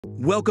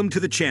Welcome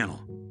to the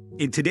channel.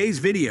 In today's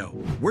video,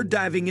 we're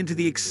diving into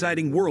the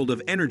exciting world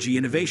of energy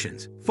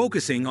innovations,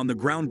 focusing on the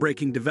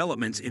groundbreaking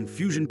developments in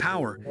fusion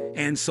power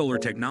and solar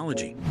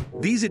technology.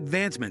 These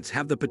advancements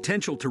have the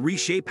potential to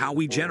reshape how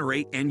we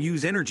generate and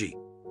use energy,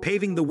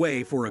 paving the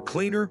way for a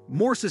cleaner,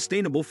 more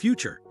sustainable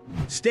future.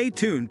 Stay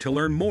tuned to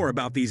learn more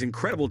about these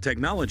incredible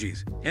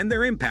technologies and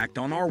their impact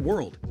on our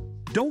world.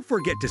 Don't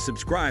forget to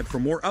subscribe for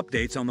more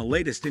updates on the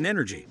latest in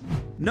energy.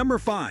 Number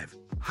 5.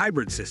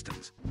 Hybrid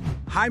systems.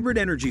 Hybrid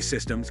energy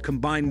systems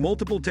combine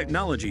multiple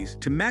technologies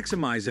to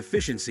maximize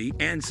efficiency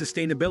and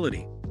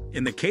sustainability.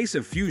 In the case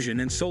of fusion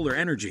and solar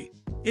energy,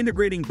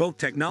 integrating both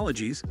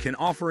technologies can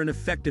offer an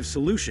effective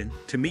solution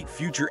to meet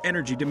future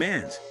energy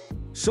demands.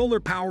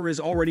 Solar power is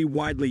already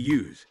widely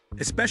used,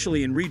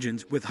 especially in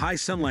regions with high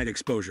sunlight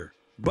exposure,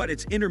 but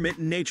its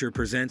intermittent nature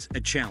presents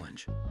a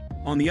challenge.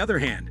 On the other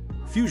hand,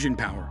 fusion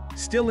power,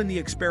 still in the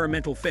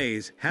experimental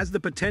phase, has the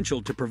potential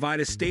to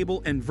provide a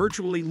stable and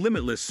virtually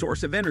limitless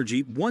source of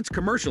energy once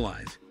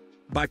commercialized.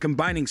 By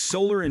combining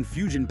solar and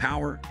fusion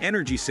power,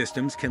 energy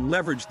systems can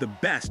leverage the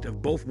best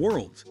of both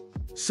worlds.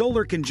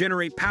 Solar can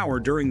generate power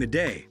during the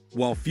day,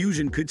 while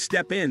fusion could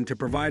step in to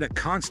provide a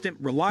constant,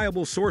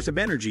 reliable source of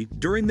energy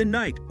during the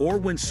night or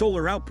when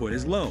solar output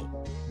is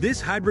low. This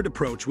hybrid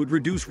approach would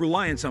reduce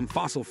reliance on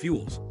fossil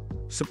fuels,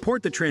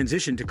 support the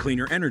transition to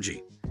cleaner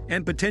energy,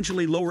 and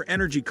potentially lower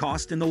energy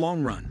costs in the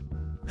long run.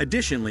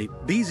 Additionally,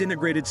 these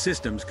integrated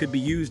systems could be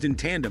used in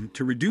tandem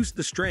to reduce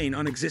the strain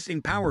on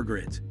existing power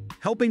grids,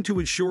 helping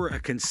to ensure a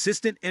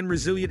consistent and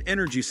resilient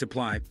energy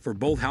supply for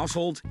both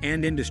households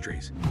and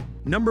industries.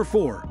 Number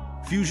 4.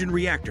 Fusion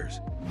reactors.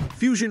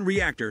 Fusion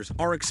reactors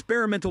are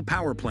experimental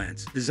power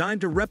plants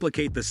designed to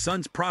replicate the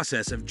sun's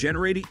process of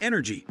generating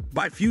energy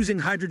by fusing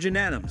hydrogen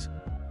atoms.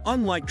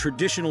 Unlike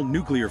traditional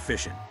nuclear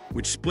fission,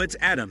 which splits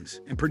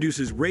atoms and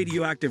produces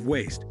radioactive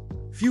waste,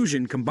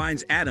 fusion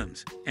combines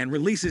atoms and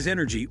releases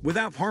energy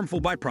without harmful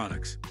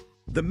byproducts.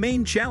 The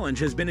main challenge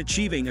has been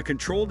achieving a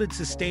controlled and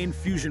sustained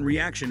fusion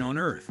reaction on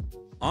Earth.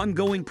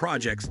 Ongoing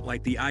projects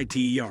like the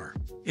ITER,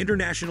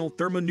 International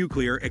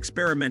Thermonuclear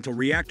Experimental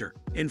Reactor,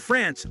 in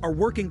France are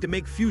working to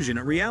make fusion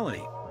a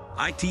reality.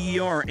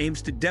 ITER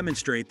aims to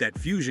demonstrate that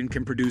fusion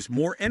can produce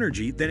more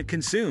energy than it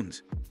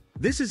consumes.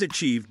 This is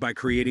achieved by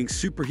creating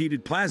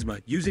superheated plasma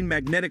using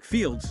magnetic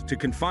fields to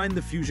confine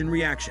the fusion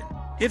reaction.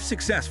 If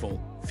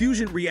successful,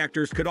 fusion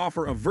reactors could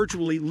offer a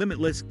virtually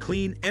limitless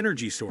clean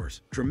energy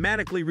source,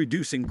 dramatically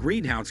reducing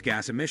greenhouse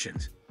gas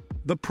emissions.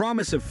 The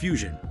promise of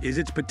fusion is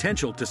its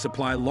potential to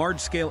supply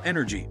large-scale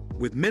energy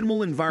with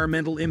minimal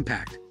environmental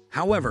impact.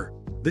 However,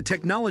 the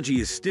technology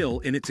is still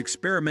in its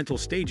experimental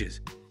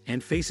stages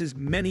and faces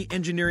many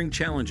engineering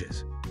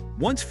challenges.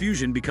 Once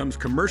fusion becomes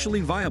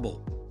commercially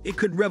viable, it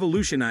could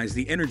revolutionize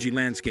the energy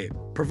landscape,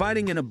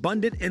 providing an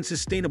abundant and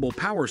sustainable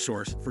power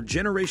source for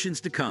generations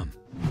to come.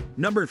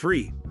 Number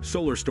 3.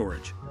 Solar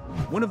storage.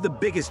 One of the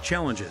biggest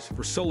challenges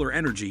for solar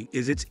energy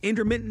is its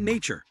intermittent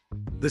nature.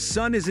 The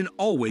sun isn't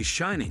always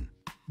shining.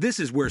 This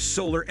is where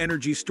solar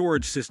energy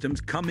storage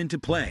systems come into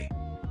play.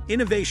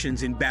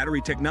 Innovations in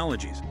battery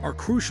technologies are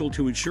crucial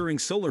to ensuring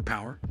solar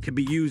power can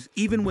be used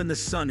even when the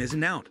sun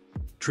isn't out.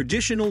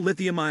 Traditional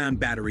lithium-ion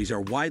batteries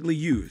are widely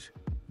used,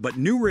 but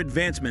newer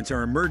advancements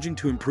are emerging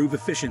to improve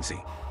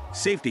efficiency,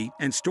 safety,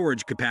 and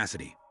storage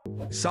capacity.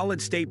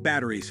 Solid-state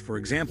batteries, for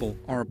example,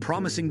 are a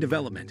promising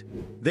development.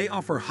 They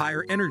offer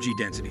higher energy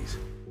densities,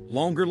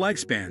 longer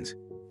lifespans,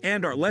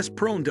 and are less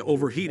prone to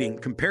overheating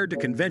compared to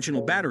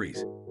conventional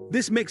batteries.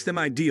 This makes them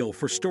ideal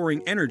for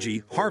storing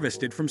energy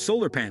harvested from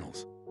solar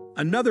panels.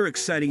 Another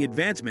exciting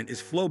advancement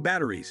is flow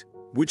batteries,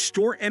 which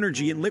store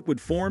energy in liquid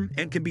form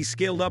and can be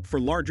scaled up for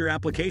larger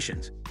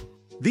applications.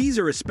 These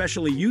are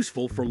especially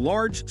useful for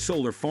large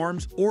solar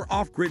farms or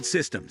off-grid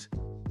systems.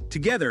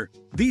 Together,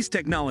 these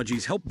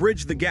technologies help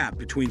bridge the gap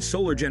between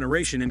solar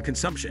generation and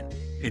consumption,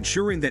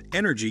 ensuring that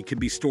energy can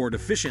be stored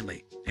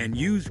efficiently and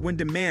used when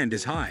demand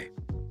is high.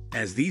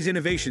 As these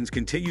innovations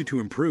continue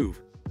to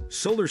improve,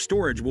 solar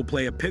storage will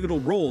play a pivotal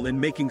role in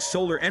making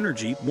solar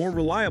energy more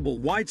reliable,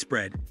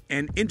 widespread,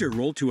 and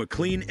integral to a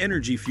clean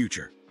energy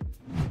future.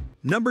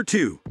 Number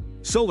 2.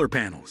 Solar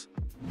panels.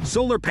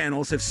 Solar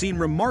panels have seen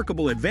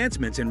remarkable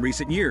advancements in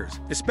recent years,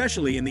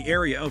 especially in the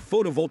area of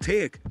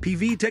photovoltaic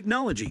 (PV)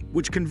 technology,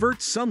 which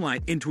converts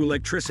sunlight into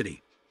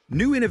electricity.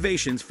 New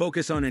innovations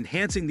focus on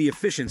enhancing the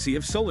efficiency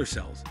of solar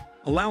cells,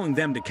 allowing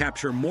them to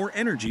capture more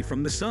energy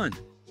from the sun.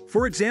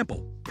 For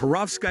example,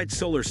 perovskite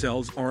solar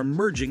cells are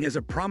emerging as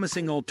a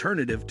promising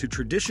alternative to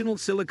traditional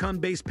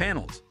silicon-based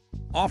panels,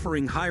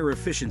 offering higher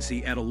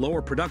efficiency at a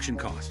lower production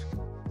cost.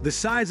 The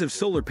size of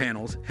solar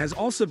panels has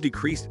also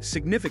decreased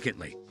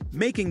significantly,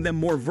 making them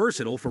more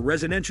versatile for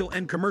residential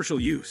and commercial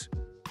use.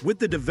 With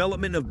the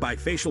development of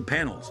bifacial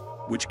panels,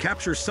 which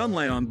capture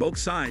sunlight on both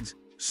sides,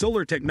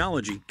 solar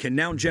technology can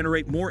now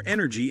generate more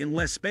energy in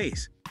less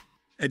space.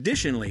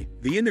 Additionally,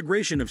 the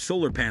integration of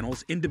solar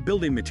panels into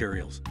building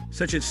materials,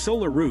 such as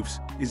solar roofs,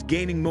 is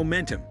gaining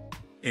momentum,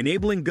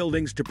 enabling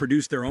buildings to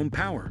produce their own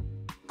power.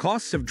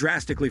 Costs have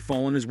drastically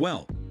fallen as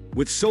well,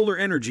 with solar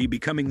energy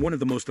becoming one of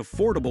the most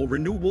affordable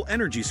renewable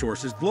energy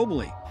sources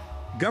globally.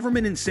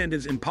 Government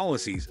incentives and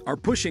policies are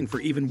pushing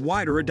for even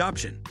wider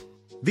adoption.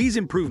 These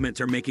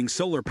improvements are making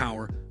solar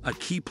power a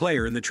key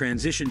player in the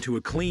transition to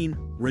a clean,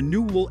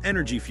 renewable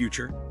energy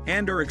future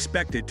and are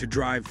expected to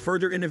drive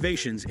further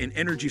innovations in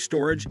energy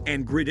storage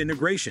and grid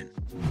integration.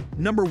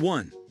 Number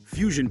 1.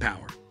 Fusion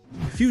power.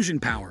 Fusion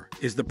power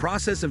is the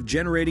process of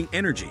generating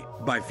energy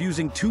by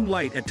fusing two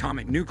light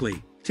atomic nuclei,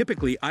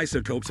 typically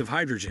isotopes of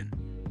hydrogen,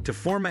 to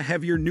form a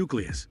heavier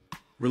nucleus,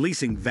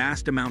 releasing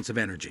vast amounts of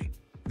energy.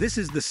 This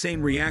is the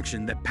same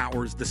reaction that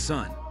powers the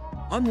sun.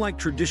 Unlike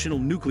traditional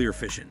nuclear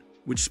fission,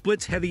 which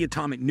splits heavy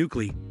atomic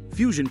nuclei,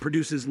 fusion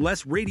produces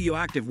less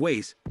radioactive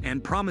waste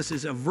and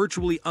promises a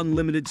virtually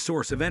unlimited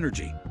source of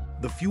energy.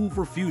 The fuel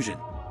for fusion,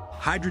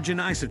 hydrogen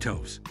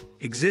isotopes,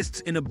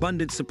 exists in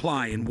abundant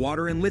supply in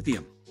water and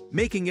lithium,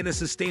 making it a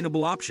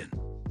sustainable option.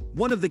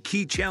 One of the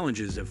key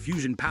challenges of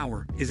fusion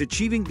power is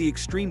achieving the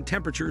extreme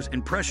temperatures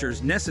and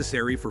pressures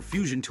necessary for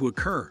fusion to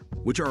occur,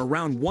 which are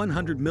around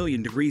 100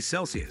 million degrees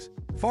Celsius,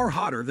 far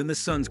hotter than the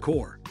sun's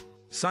core.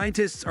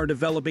 Scientists are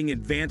developing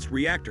advanced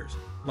reactors,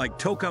 like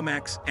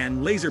tokamaks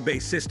and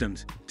laser-based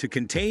systems, to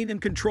contain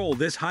and control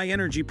this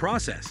high-energy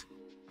process.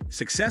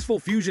 Successful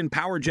fusion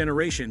power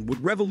generation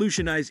would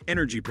revolutionize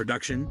energy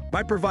production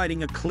by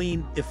providing a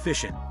clean,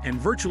 efficient, and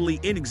virtually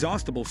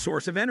inexhaustible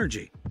source of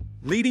energy.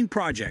 Leading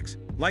projects,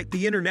 like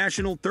the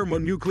International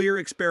Thermonuclear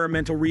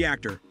Experimental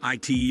Reactor,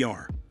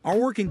 ITER, are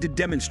working to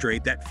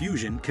demonstrate that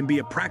fusion can be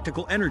a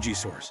practical energy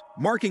source,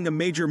 marking a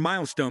major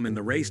milestone in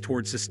the race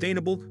towards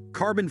sustainable,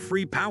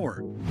 carbon-free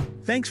power.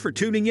 Thanks for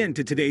tuning in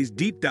to today's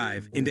deep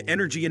dive into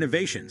energy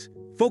innovations,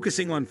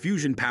 focusing on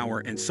fusion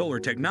power and solar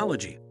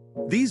technology.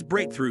 These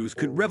breakthroughs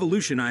could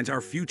revolutionize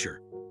our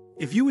future.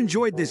 If you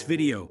enjoyed this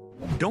video,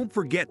 don't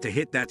forget to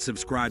hit that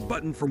subscribe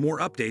button for more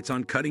updates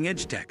on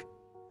cutting-edge tech.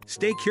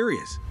 Stay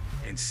curious,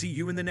 and see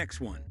you in the next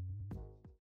one.